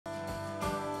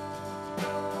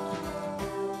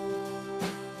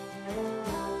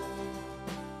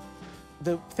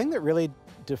The thing that really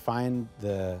defined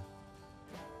the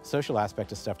social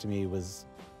aspect of stuff to me was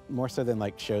more so than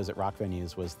like shows at rock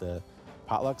venues was the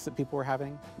potlucks that people were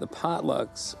having. The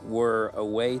potlucks were a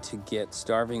way to get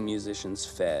starving musicians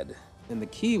fed. And the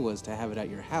key was to have it at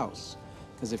your house.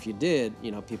 Because if you did,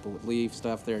 you know, people would leave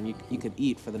stuff there and you could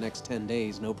eat for the next 10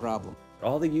 days, no problem.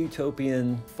 All the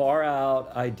utopian,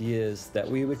 far-out ideas that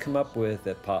we would come up with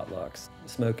at potlucks,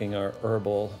 smoking our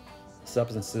herbal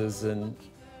substances and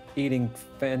eating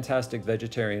fantastic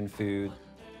vegetarian food.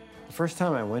 The first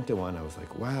time I went to one, I was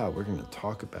like, wow, we're gonna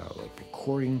talk about like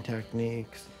recording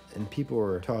techniques. And people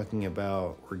were talking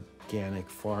about organic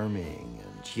farming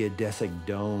and geodesic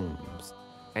domes.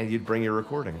 And you'd bring your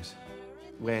recordings.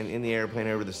 When In the Airplane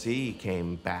Over the Sea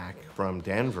came back from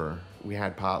Denver, we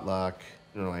had potluck,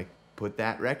 you know, like, put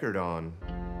that record on.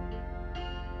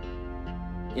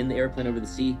 In the Airplane Over the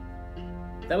Sea,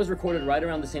 that was recorded right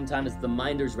around the same time as the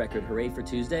Minders record, Hooray for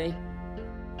Tuesday.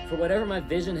 For whatever my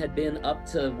vision had been up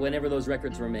to whenever those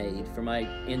records were made, for my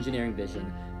engineering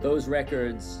vision, those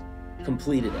records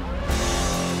completed it.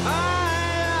 I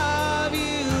love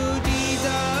you,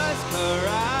 Jesus Christ.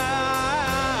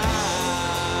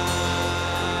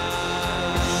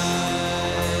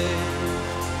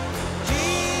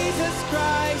 Jesus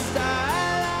Christ,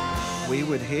 I love you. We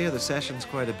would hear the sessions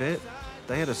quite a bit.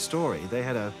 They had a story. They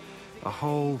had a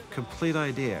whole complete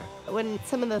idea. When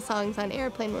some of the songs on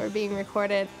Airplane were being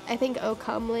recorded, I think Oh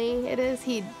Comely it is,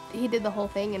 he did the whole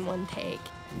thing in one take.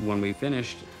 When we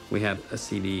finished, we had a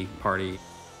CD party.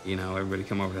 You know, everybody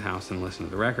come over to the house and listen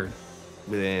to the record.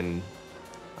 Within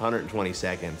 120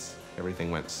 seconds, everything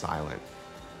went silent.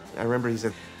 I remember he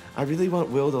said, I really want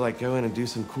Will to like go in and do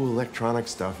some cool electronic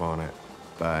stuff on it.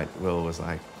 But Will was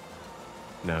like,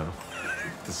 no,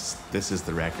 this is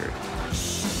the record.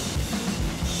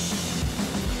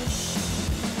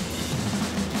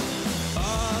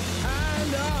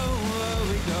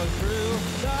 Go through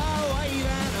the wave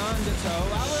and undertow.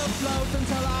 I will float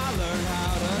until I learn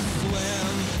how to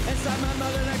swim inside my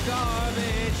mother in a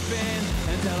garbage bin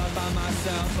until I find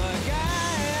myself again.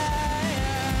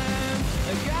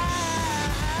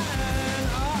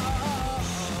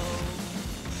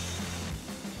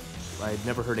 I had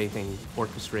never heard anything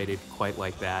orchestrated quite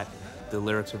like that. The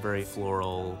lyrics are very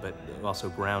floral, but also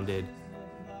grounded.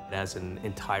 As an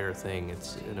entire thing,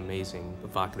 it's an amazing,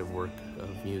 evocative work of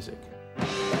music.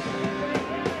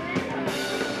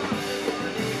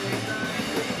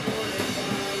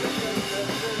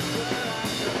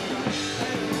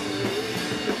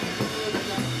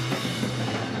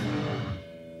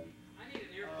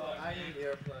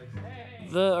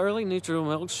 The early Neutral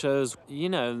Milk shows, you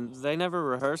know, they never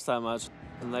rehearsed that much,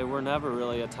 and they were never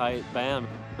really a tight band,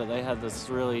 but they had this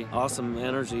really awesome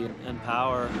energy and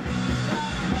power.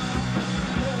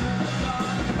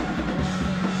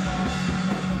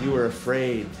 You were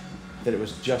afraid that it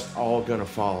was just all gonna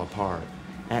fall apart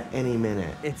at any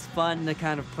minute. It's fun to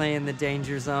kind of play in the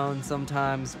danger zone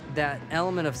sometimes. That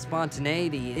element of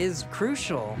spontaneity is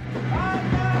crucial.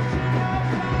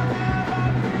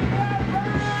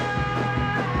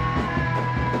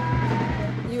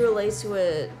 You relate to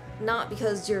it not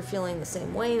because you're feeling the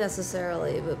same way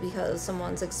necessarily, but because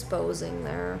someone's exposing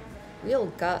their real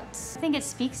guts. I think it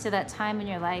speaks to that time in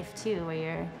your life too, where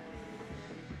you're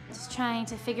just trying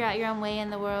to figure out your own way in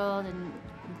the world and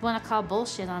want to call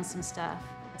bullshit on some stuff.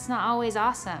 It's not always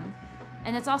awesome.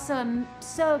 And it's also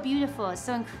so beautiful, it's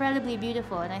so incredibly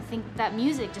beautiful, and I think that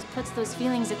music just puts those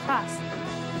feelings across.